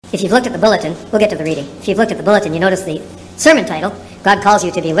If you've looked at the bulletin, we'll get to the reading. If you've looked at the bulletin, you notice the sermon title, God Calls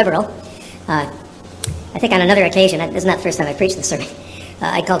You to Be Liberal. I think on another occasion, this is not the first time I preached this sermon,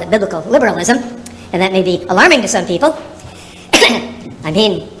 I called it Biblical Liberalism, and that may be alarming to some people. I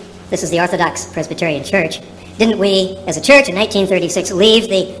mean, this is the Orthodox Presbyterian Church. Didn't we, as a church in 1936, leave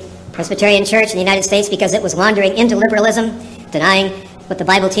the Presbyterian Church in the United States because it was wandering into liberalism, denying what the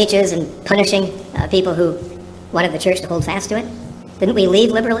Bible teaches and punishing people who wanted the church to hold fast to it? Didn't we leave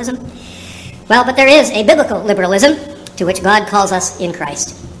liberalism? Well, but there is a biblical liberalism to which God calls us in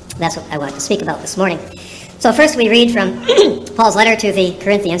Christ. That's what I want to speak about this morning. So first we read from Paul's letter to the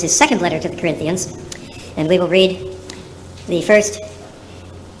Corinthians, his second letter to the Corinthians, and we will read the first.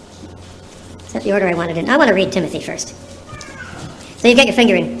 Is that the order I wanted in? I want to read Timothy first. So you get your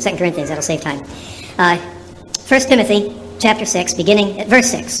finger in 2 Corinthians, that'll save time. 1 Timothy chapter 6, beginning at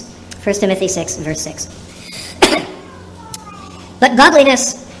verse 6. 1 Timothy 6, verse 6. But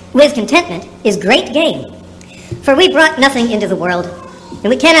godliness with contentment is great gain. For we brought nothing into the world, and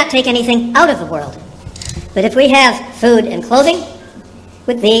we cannot take anything out of the world. But if we have food and clothing,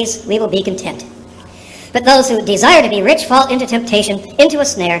 with these we will be content. But those who desire to be rich fall into temptation, into a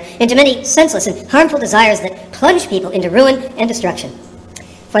snare, into many senseless and harmful desires that plunge people into ruin and destruction.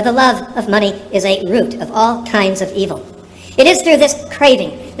 For the love of money is a root of all kinds of evil. It is through this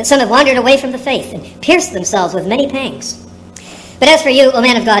craving that some have wandered away from the faith and pierced themselves with many pangs. But as for you, O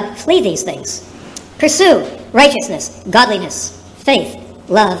man of God, flee these things. Pursue righteousness, godliness, faith,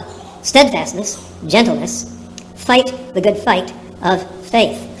 love, steadfastness, gentleness. Fight the good fight of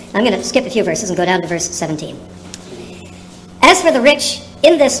faith. I'm going to skip a few verses and go down to verse 17. As for the rich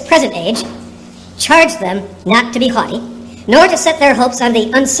in this present age, charge them not to be haughty, nor to set their hopes on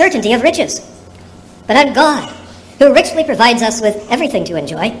the uncertainty of riches, but on God, who richly provides us with everything to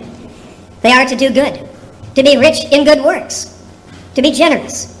enjoy. They are to do good, to be rich in good works, to be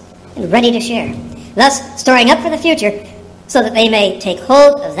generous and ready to share, thus storing up for the future, so that they may take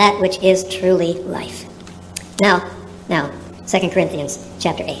hold of that which is truly life. Now, 2 Corinthians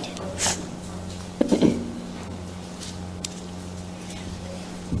chapter 8.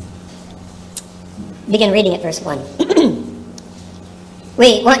 Begin reading at verse 1.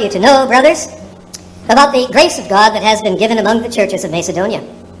 We want you to know, brothers, about the grace of God that has been given among the churches of Macedonia.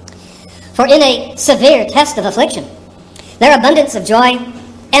 For in a severe test of affliction, their abundance of joy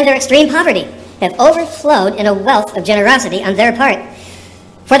and their extreme poverty have overflowed in a wealth of generosity on their part.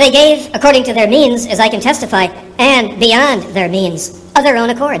 For they gave according to their means, as I can testify, and beyond their means, of their own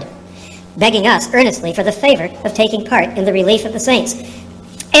accord, begging us earnestly for the favor of taking part in the relief of the saints.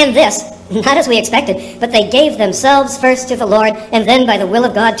 And this, not as we expected, but they gave themselves first to the Lord, and then by the will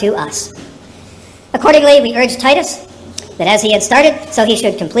of God to us. Accordingly, we urge Titus, that as he had started, so he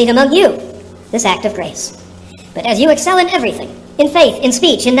should complete among you this act of grace. But as you excel in everything, in faith, in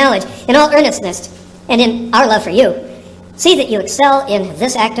speech, in knowledge, in all earnestness, and in our love for you, see that you excel in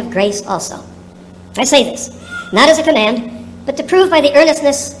this act of grace also. I say this, not as a command, but to prove by the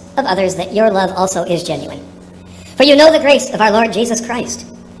earnestness of others that your love also is genuine. For you know the grace of our Lord Jesus Christ,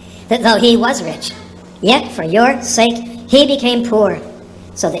 that though he was rich, yet for your sake he became poor,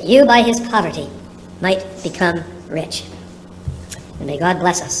 so that you by his poverty might become rich. And may God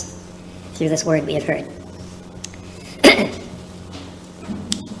bless us through this word we have heard.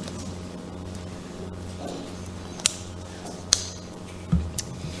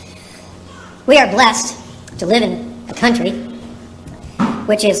 We are blessed to live in a country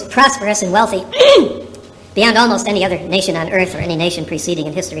which is prosperous and wealthy beyond almost any other nation on earth or any nation preceding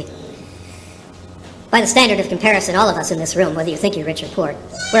in history. By the standard of comparison, all of us in this room, whether you think you're rich or poor,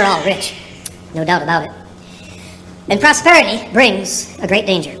 we're all rich, no doubt about it. And prosperity brings a great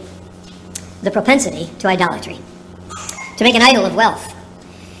danger, the propensity to idolatry, to make an idol of wealth,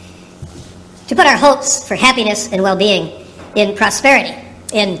 to put our hopes for happiness and well-being in prosperity,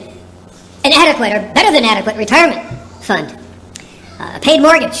 in an adequate or better than adequate retirement fund, a paid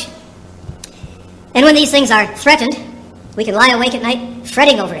mortgage. And when these things are threatened, we can lie awake at night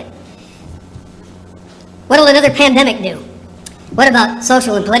fretting over it. What will another pandemic do? What about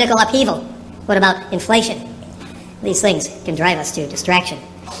social and political upheaval? What about inflation? These things can drive us to distraction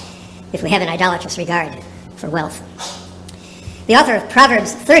if we have an idolatrous regard for wealth. The author of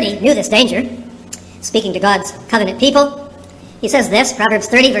Proverbs 30 knew this danger. Speaking to God's covenant people, he says this, Proverbs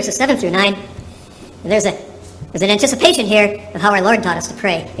 30, verses 7 through 9. And there's an anticipation here of how our Lord taught us to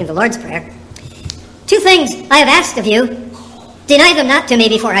pray in the Lord's Prayer. 2 things I have asked of you. Deny them not to me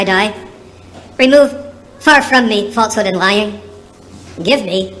before I die. Remove far from me falsehood and lying. Give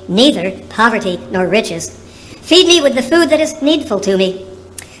me neither poverty nor riches. Feed me with the food that is needful to me,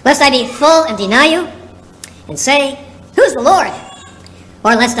 lest I be full and deny you, and say, Who's the Lord?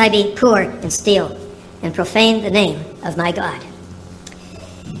 or lest I be poor and steal and profane the name of my God.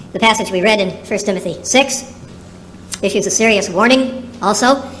 The passage we read in 1 Timothy 6 issues a serious warning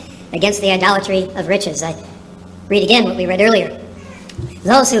also against the idolatry of riches. I read again what we read earlier.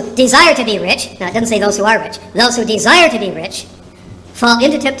 Those who desire to be rich, now it doesn't say those who are rich, those who desire to be rich fall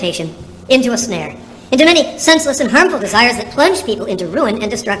into temptation, into a snare, into many senseless and harmful desires that plunge people into ruin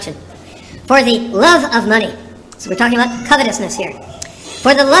and destruction. For the love of money, so we're talking about covetousness here,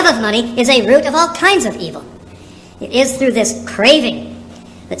 for the love of money is a root of all kinds of evil. It is through this craving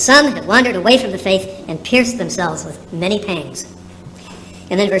that some have wandered away from the faith and pierced themselves with many pangs.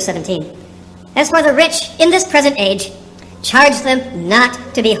 And then verse 17. As for the rich in this present age, charge them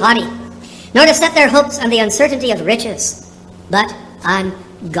not to be haughty, nor to set their hopes on the uncertainty of riches, but on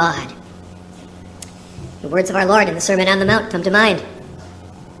God. The words of our Lord in the Sermon on the Mount come to mind.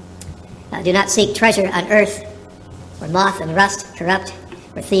 Do not seek treasure on earth, where moth and rust corrupt,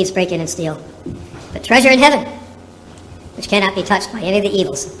 where thieves break in and steal, but treasure in heaven, which cannot be touched by any of the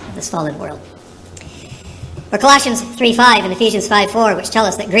evils of this fallen world. Or Colossians 3:5 and Ephesians 5:4, which tell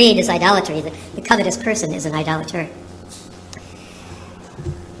us that greed is idolatry, that the covetous person is an idolater.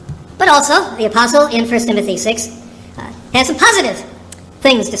 But also, the apostle in 1 Timothy 6 has some positive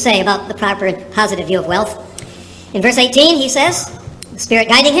things to say about the proper and positive view of wealth. In verse 18, he says, the Spirit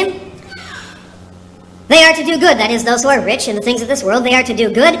guiding him, they are to do good, that is, those who are rich in the things of this world, they are to do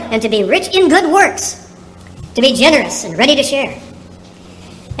good and to be rich in good works, to be generous and ready to share.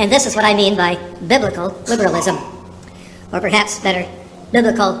 And this is what I mean by biblical liberalism, or perhaps better,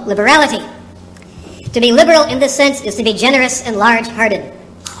 biblical liberality. To be liberal in this sense is to be generous and large-hearted.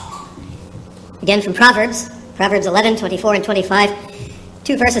 Again from Proverbs 11, 24 and 25,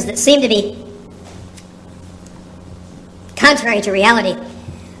 two verses that seem to be contrary to reality,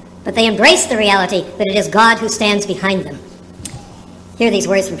 but they embrace the reality that it is God who stands behind them. Hear these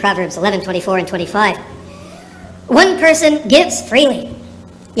words from Proverbs 11, 24 and 25. One person gives freely,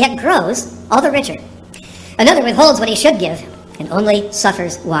 yet grows all the richer. Another withholds what he should give, and only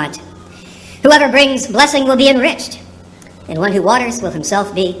suffers want. Whoever brings blessing will be enriched, and one who waters will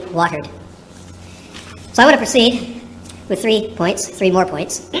himself be watered. So I want to proceed with 3 points, 3 more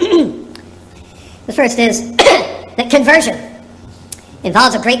points. The first is that conversion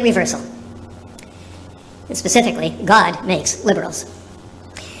involves a great reversal. And specifically, God makes liberals.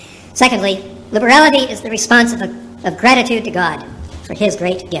 Secondly, liberality is the response of gratitude to God for his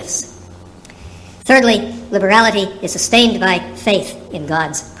great gifts. Thirdly, liberality is sustained by faith in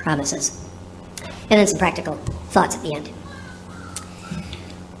God's promises. And then some practical thoughts at the end.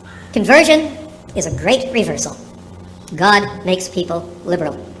 Conversion is a great reversal. God makes people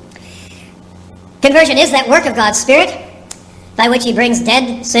liberal. Conversion is that work of God's Spirit by which he brings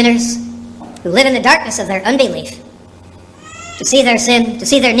dead sinners who live in the darkness of their unbelief to see their sin, to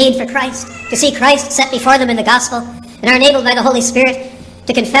see their need for Christ, to see Christ set before them in the gospel, and are enabled by the Holy Spirit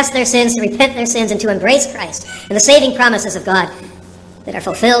to confess their sins, to repent their sins, and to embrace Christ and the saving promises of God that are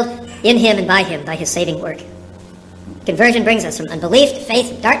fulfilled in him and by him, by his saving work. Conversion brings us from unbelief to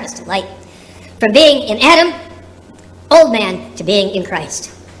faith, from darkness to light, from being in Adam, old man, to being in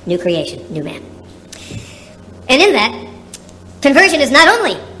Christ, new creation, new man. And in that, conversion is not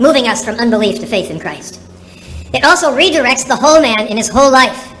only moving us from unbelief to faith in Christ, it also redirects the whole man in his whole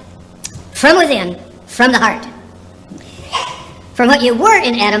life, from within, from the heart. From what you were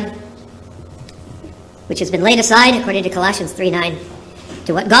in Adam, which has been laid aside, according to Colossians 3:9,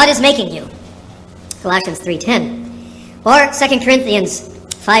 to what God is making you, Colossians 3:10, or 2 Corinthians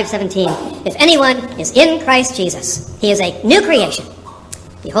 5:17, if anyone is in Christ Jesus, he is a new creation.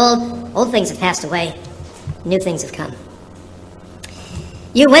 Behold, old things have passed away, new things have come.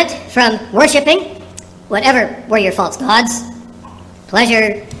 You went from worshiping whatever were your false gods,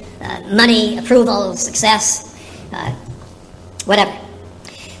 pleasure, money, approval, success, whatever,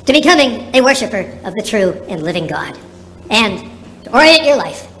 to becoming a worshiper of the true and living God, and to orient your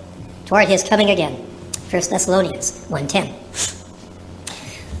life toward his coming again. 1 Thessalonians 1:10.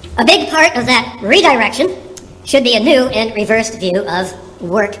 A big part of that redirection should be a new and reversed view of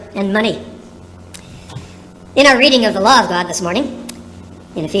work and money. In our reading of the law of God this morning,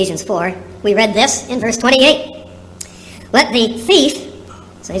 in Ephesians 4, we read this in verse 28. Let the thief,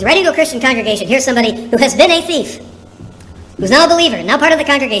 so he's writing to a Christian congregation, here's somebody who has been a thief, who's now a believer, now part of the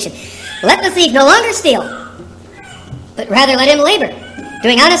congregation. Let the thief no longer steal, but rather let him labor,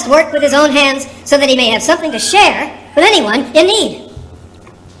 doing honest work with his own hands, so that he may have something to share with anyone in need.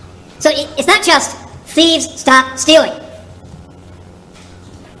 So it's not just thieves stop stealing.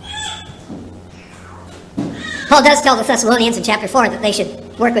 Paul does tell the Thessalonians in chapter 4 that they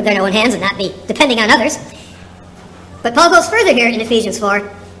should work with their own hands and not be depending on others. But Paul goes further here in Ephesians 4.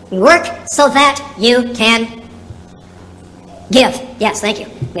 Work so that you can give. Yes, thank you.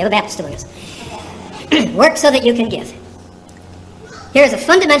 We have a Baptist among us. Work so that you can give. Here is a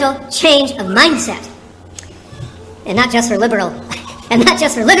fundamental change of mindset. And not just for liberal, and not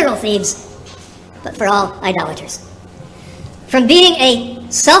just for literal thieves, but for all idolaters. From being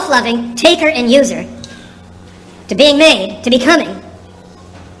a self-loving taker and user to being made to becoming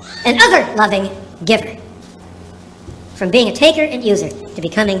an other-loving giver. From being a taker and user to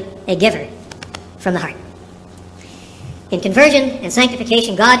becoming a giver from the heart. In conversion and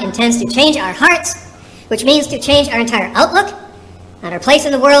sanctification, God intends to change our hearts, which means to change our entire outlook on our place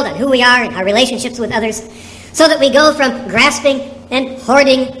in the world, on who we are, and our relationships with others, so that we go from grasping and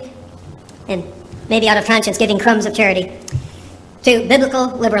hoarding and maybe out of conscience giving crumbs of charity to biblical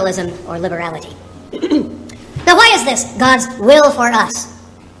liberalism or liberality. Now, why is this God's will for us?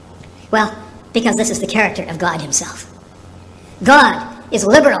 Well, because this is the character of God himself. God is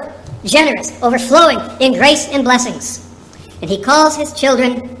liberal, generous, overflowing in grace and blessings. And he calls his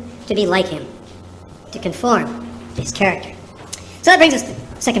children to be like him, to conform to his character. So that brings us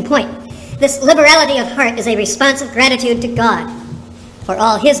to the second point. This liberality of heart is a response of gratitude to God for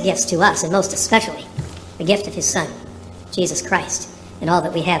all his gifts to us, and most especially the gift of his Son, Jesus Christ, and all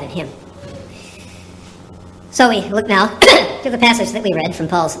that we have in him. So we look now to the passage that we read from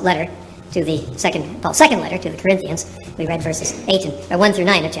Paul's second letter to the Corinthians. We read verses 1 through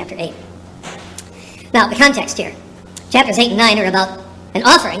 9 of chapter 8. Now, the context here. Chapters 8 and 9 are about an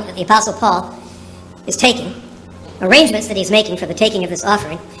offering that the Apostle Paul is taking, arrangements that he's making for the taking of this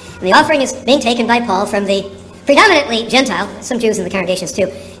offering. And the offering is being taken by Paul from the predominantly Gentile, some Jews in the congregations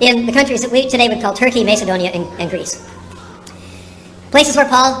too, in the countries that we today would call Turkey, Macedonia, and Greece. Places where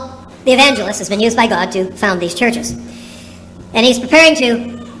Paul, the evangelist, has been used by God to found these churches. And he's preparing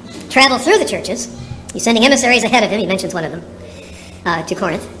to travel through the churches. He's sending emissaries ahead of him. He mentions one of them, to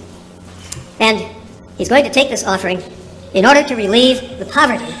Corinth. And he's going to take this offering in order to relieve the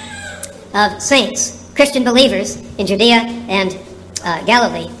poverty of saints, Christian believers in Judea and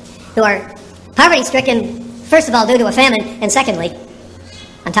Galilee, who are poverty-stricken, first of all, due to a famine, and secondly,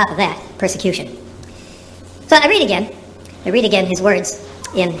 on top of that, persecution. So I read again his words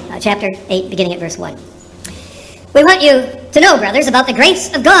in chapter 8, beginning at verse 1. We want you to know, brothers, about the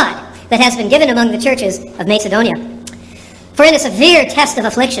grace of God that has been given among the churches of Macedonia. For in a severe test of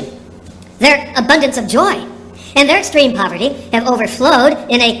affliction, their abundance of joy and their extreme poverty have overflowed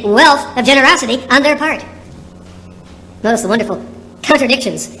in a wealth of generosity on their part. Notice the wonderful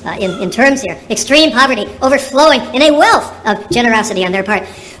contradictions in terms here. Extreme poverty overflowing in a wealth of generosity on their part.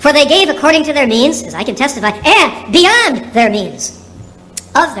 For they gave according to their means, as I can testify, and beyond their means,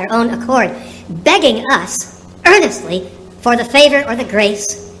 of their own accord, begging us earnestly for the favor or the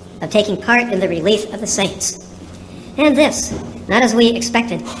grace of taking part in the relief of the saints. And this, not as we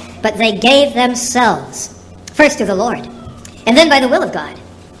expected, but they gave themselves, first to the Lord, and then by the will of God,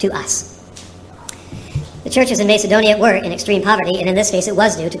 to us. The churches in Macedonia were in extreme poverty, and in this case it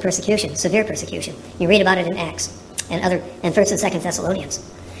was due to persecution, severe persecution. You read about it in Acts and 1st and 2nd Thessalonians.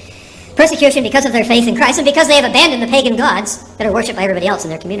 Persecution because of their faith in Christ and because they have abandoned the pagan gods that are worshipped by everybody else in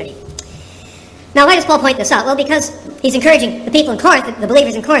their community. Now, why does Paul point this out? Well, because he's encouraging the people in Corinth, the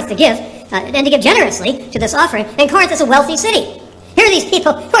believers in Corinth, to give, and to give generously to this offering. And Corinth is a wealthy city. Here are these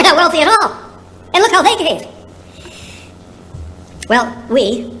people who are not wealthy at all. And look how they gave. Well,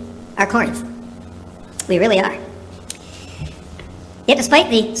 we are Corinth. We really are. Yet despite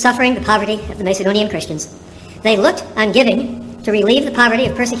the suffering, the poverty of the Macedonian Christians, they looked on giving to relieve the poverty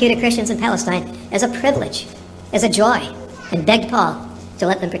of persecuted Christians in Palestine as a privilege, as a joy, and begged Paul to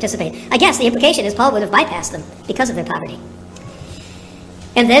let them participate. I guess the implication is Paul would have bypassed them because of their poverty.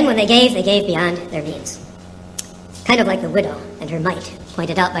 And then when they gave beyond their means. Kind of like the widow and her mite,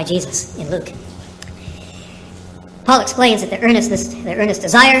 pointed out by Jesus in Luke. Paul explains that their earnest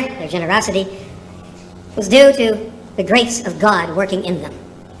desire, their generosity, was due to the grace of God working in them.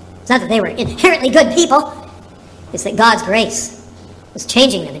 It's not that they were inherently good people. It's that God's grace was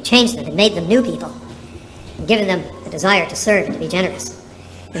changing them and changed them and made them new people and given them the desire to serve and to be generous.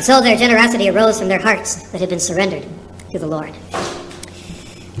 And so their generosity arose from their hearts that had been surrendered to the Lord.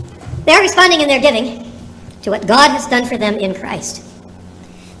 They are responding in their giving to what God has done for them in Christ.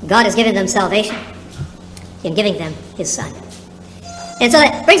 God has given them salvation in giving them his Son. And so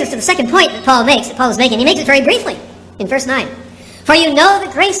that brings us to the second point that Paul is making. He makes it very briefly in verse 9. For you know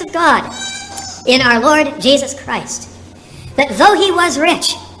the grace of God in our Lord Jesus Christ, that though he was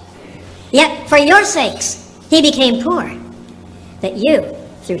rich, yet for your sakes he became poor, that you,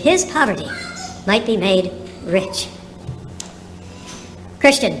 through his poverty, might be made rich.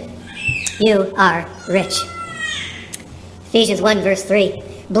 Christian, you are rich. Ephesians 1, verse 3.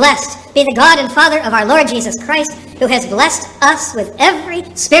 Blessed be the God and Father of our Lord Jesus Christ, who has blessed us with every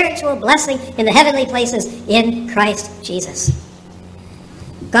spiritual blessing in the heavenly places in Christ Jesus.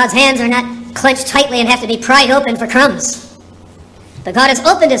 God's hands are not clenched tightly and have to be pried open for crumbs. But God has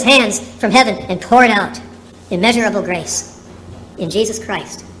opened his hands from heaven and poured out immeasurable grace in Jesus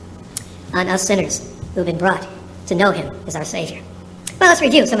Christ on us sinners who have been brought to know him as our Savior. Well, let's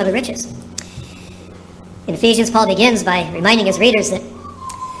review some of the riches. In Ephesians, Paul begins by reminding his readers that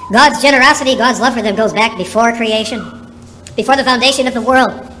God's generosity, God's love for them goes back before creation. Before the foundation of the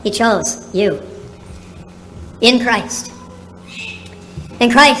world, he chose you in Christ.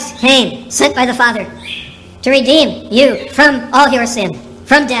 And Christ came, sent by the Father, to redeem you from all your sin,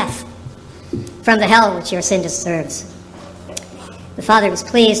 from death, from the hell which your sin deserves. The Father was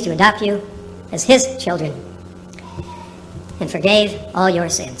pleased to adopt you as his children and forgave all your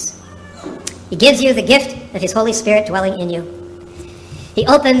sins. He gives you the gift of his Holy Spirit dwelling in you. He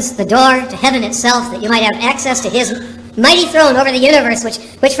opens the door to heaven itself that you might have access to his mighty throne over the universe,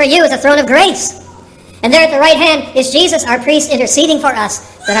 which for you is a throne of grace. And there at the right hand is Jesus, our priest, interceding for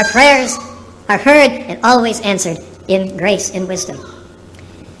us, that our prayers are heard and always answered in grace and wisdom.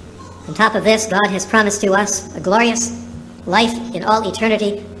 On top of this, God has promised to us a glorious life in all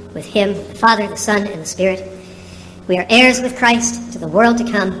eternity with him, the Father, the Son, and the Spirit. We are heirs with Christ to the world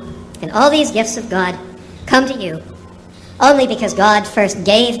to come, and all these gifts of God come to you only because God first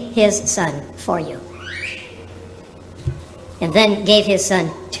gave his Son for you, and then gave his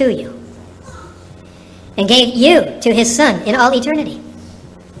Son to you, and gave you to his Son in all eternity.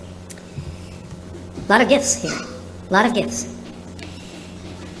 A lot of gifts here. A lot of gifts.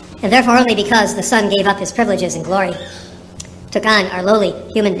 And therefore, only because the Son gave up his privileges and glory, took on our lowly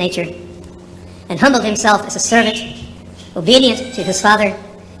human nature, and humbled himself as a servant, obedient to his Father,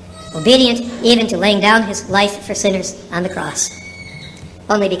 obedient even to laying down his life for sinners on the cross.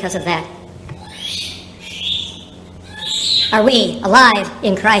 Only because of that are we alive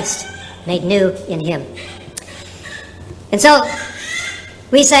in Christ, made new in him. And so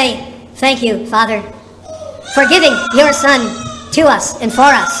we say, thank you, Father, for giving your Son to us and for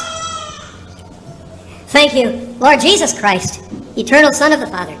us. Thank you, Lord Jesus Christ, eternal Son of the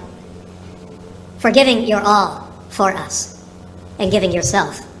Father, for giving your all for us and giving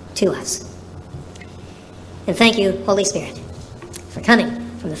yourself to us. And thank you, Holy Spirit, for coming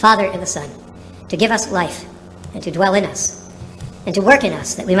from the Father and the Son to give us life and to dwell in us and to work in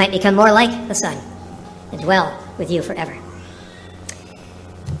us that we might become more like the Son and dwell with you forever.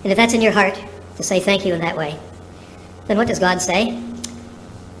 And if that's in your heart to say thank you in that way, then what does God say?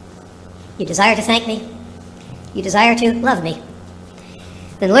 You desire to thank me? You desire to love me?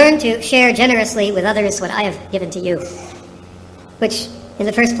 Then learn to share generously with others what I have given to you, which in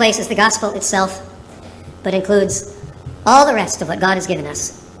the first place is the gospel itself, but includes all the rest of what God has given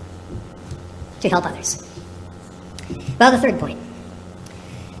us to help others. Well, the third point.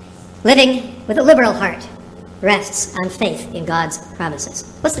 Living with a liberal heart rests on faith in God's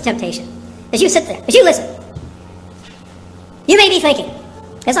promises. What's the temptation? As you sit there, as you listen, you may be thinking,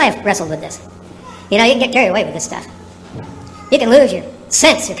 as I have wrestled with this, you can get carried away with this stuff. You can lose your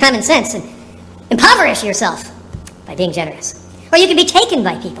sense, your common sense, and impoverish yourself by being generous. Or you can be taken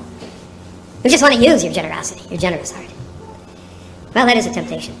by people who just want to use your generosity, your generous heart. Well, that is a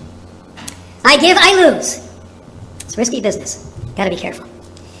temptation. I give, I lose. It's risky business. Got to be careful.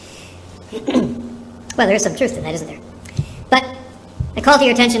 Well, there is some truth to that, isn't there? But I call to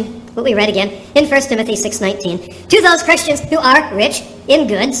your attention what we read again in 1 Timothy 6:19. To those Christians who are rich in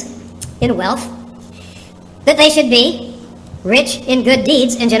goods, in wealth, that they should be rich in good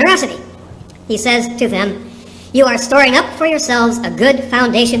deeds and generosity. He says to them, you are storing up for yourselves a good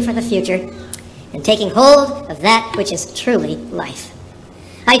foundation for the future and taking hold of that which is truly life.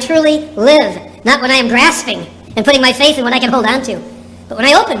 I truly live, not when I am grasping and putting my faith in what I can hold on to, but when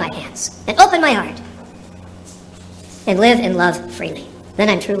I open my hands and open my heart and live and love freely. Then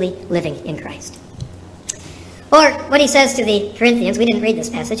I'm truly living in Christ. Or what he says to the Corinthians, we didn't read this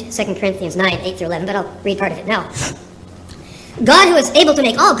passage, 2 Corinthians 9:8-11, but I'll read part of it now. God, who is able to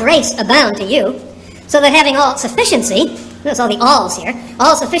make all grace abound to you, so that having all sufficiency, notice all the alls here,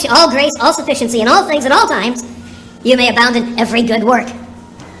 all sufficient, all grace, all sufficiency in all things at all times, you may abound in every good work.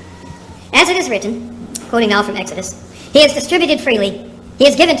 As it is written, quoting now from Exodus, he has distributed freely, he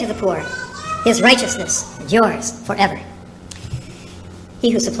has given to the poor, his righteousness endures forever. He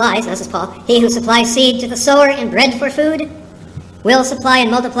who supplies, this is Paul, he who supplies seed to the sower and bread for food, will supply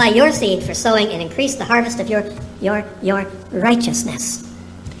and multiply your seed for sowing and increase the harvest of your righteousness.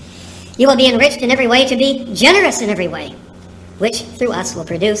 You will be enriched in every way to be generous in every way, which through us will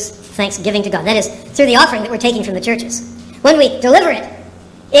produce thanksgiving to God. That is, through the offering that we're taking from the churches. when we deliver it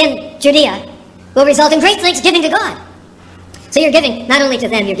in Judea, will result in great thanksgiving to God. So you're giving not only to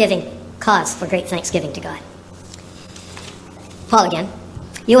them, you're giving cause for great thanksgiving to God. Paul again.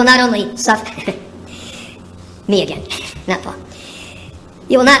 You will not only suffer... Me again, not Paul.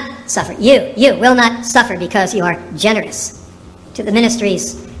 You will not suffer. You will not suffer because you are generous to the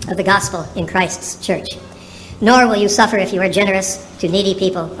ministries of the gospel in Christ's church. Nor will you suffer if you are generous to needy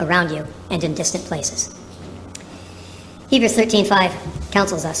people around you and in distant places. Hebrews 13:5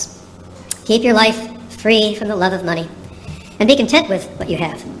 counsels us. Keep your life free from the love of money and be content with what you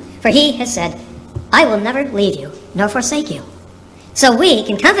have. For he has said, I will never leave you nor forsake you. So we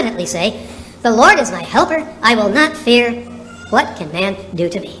can confidently say, the Lord is my helper. I will not fear. What can man do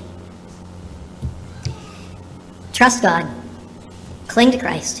to me? Trust God. Cling to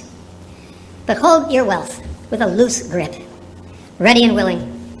Christ. But hold your wealth with a loose grip, ready and willing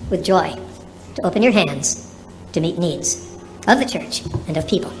with joy to open your hands to meet needs of the church and of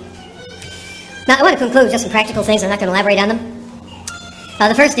people. Now, I want to conclude with just some practical things. I'm not going to elaborate on them.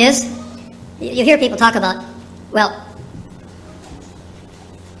 The first is, you hear people talk about, well,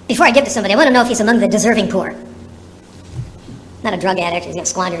 before I give to somebody, I want to know if he's among the deserving poor. Not a drug addict, he's going to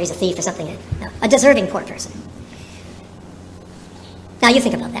squander, he's a thief or something. No, a deserving poor person. Now, you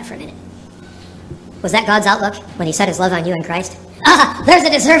think about that for a minute. Was that God's outlook when he set his love on you in Christ? Ah, there's a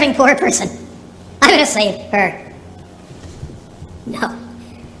deserving poor person. I'm going to save her. No,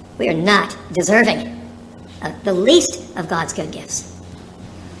 we are not deserving of the least of God's good gifts.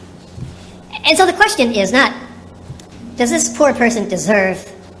 And so the question is not, does this poor person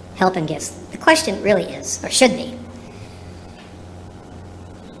deserve help and gifts? The question really is, or should be,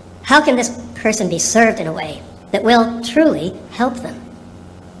 how can this person be served in a way that will truly help them?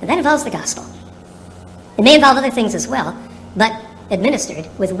 And that involves the gospel. It may involve other things as well, but administered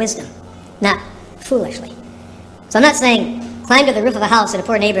with wisdom, not foolishly. So I'm not saying climb to the roof of a house in a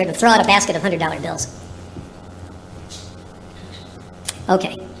poor neighborhood and throw out a basket of $100 bills.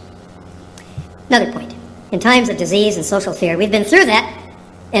 Okay. Another point. In times of disease and social fear, we've been through that,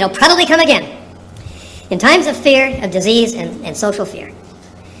 and it'll probably come again. In times of fear, of disease, and social fear,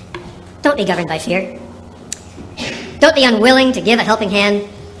 don't be governed by fear. Don't be unwilling to give a helping hand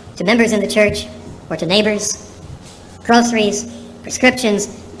to members in the church or to neighbors, groceries, prescriptions,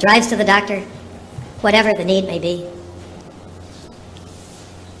 drives to the doctor, whatever the need may be.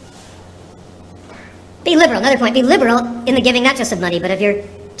 Be liberal. Another point, be liberal in the giving not just of money, but of your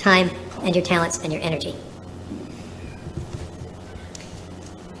time and your talents and your energy.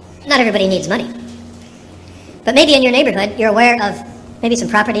 Not everybody needs money. But maybe in your neighborhood, you're aware of maybe some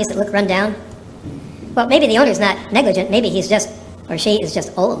properties that look run down. Well, maybe the owner's not negligent. Maybe he's just, or she is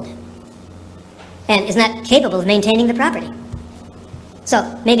just old and is not capable of maintaining the property.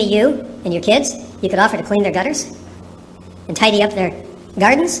 So maybe you and your kids, you could offer to clean their gutters and tidy up their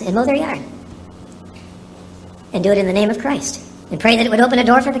gardens and mow their yard. And do it in the name of Christ. And pray that it would open a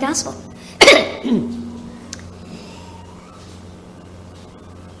door for the gospel.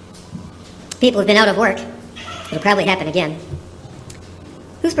 People have been out of work. It'll probably happen again.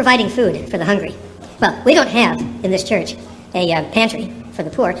 Who's providing food for the hungry? Well, we don't have in this church a pantry for the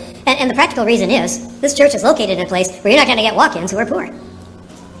poor. And the practical reason is, this church is located in a place where you're not going to get walk-ins who are poor.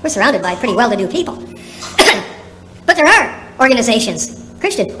 We're surrounded by pretty well-to-do people. But there are organizations,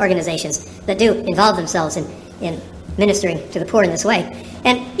 Christian organizations, that do involve themselves in ministering to the poor in this way.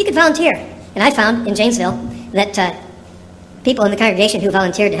 And you could volunteer. And I found in Janesville that people in the congregation who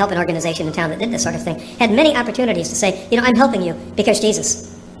volunteered to help an organization in town that did this sort of thing had many opportunities to say, I'm helping you because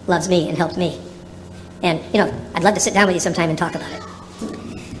Jesus loves me and helped me. And, I'd love to sit down with you sometime and talk about it.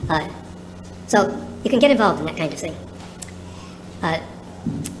 So you can get involved in that kind of thing. A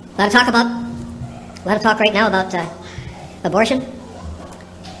lot of talk right now about abortion.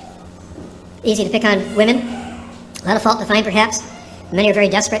 Easy to pick on women. A lot of fault to find, perhaps. Many are very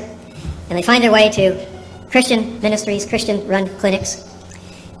desperate. And they find their way to Christian ministries, Christian-run clinics.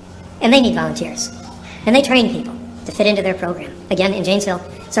 And they need volunteers. And they train people to fit into their program. Again, in Janesville,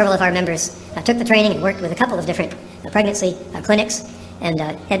 several of our members took the training and worked with a couple of different pregnancy clinics and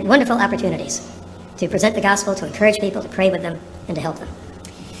had wonderful opportunities to present the gospel, to encourage people, to pray with them, and to help them.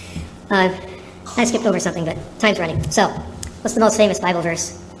 I skipped over something, but time's running. So, what's the most famous Bible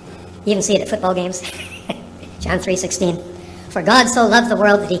verse? You even see it at football games. John 3:16. For God so loved the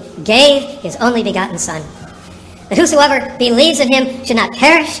world that he gave his only begotten Son, that whosoever believes in him should not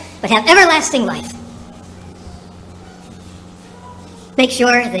perish, but have everlasting life. Make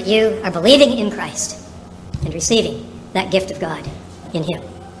sure that you are believing in Christ and receiving that gift of God in him.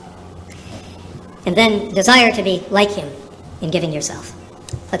 And then desire to be like him in giving yourself.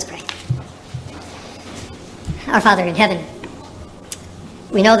 Let's pray. Our Father in heaven,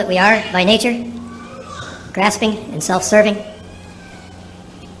 we know that we are, by nature, grasping and self-serving,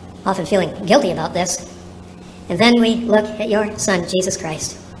 often feeling guilty about this. And then we look at your Son, Jesus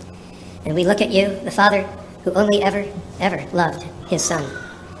Christ, and we look at you, the Father, who only ever loved his Son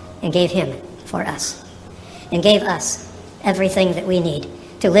and gave him for us, and gave us everything that we need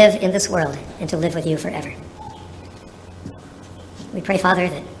to live in this world and to live with you forever. We pray, Father,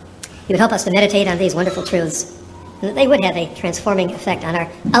 that you would help us to meditate on these wonderful truths, and that they would have a transforming effect on our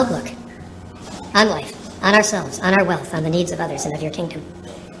outlook, on life, on ourselves, on our wealth, on the needs of others and of your kingdom.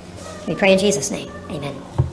 We pray in Jesus' name. Amen.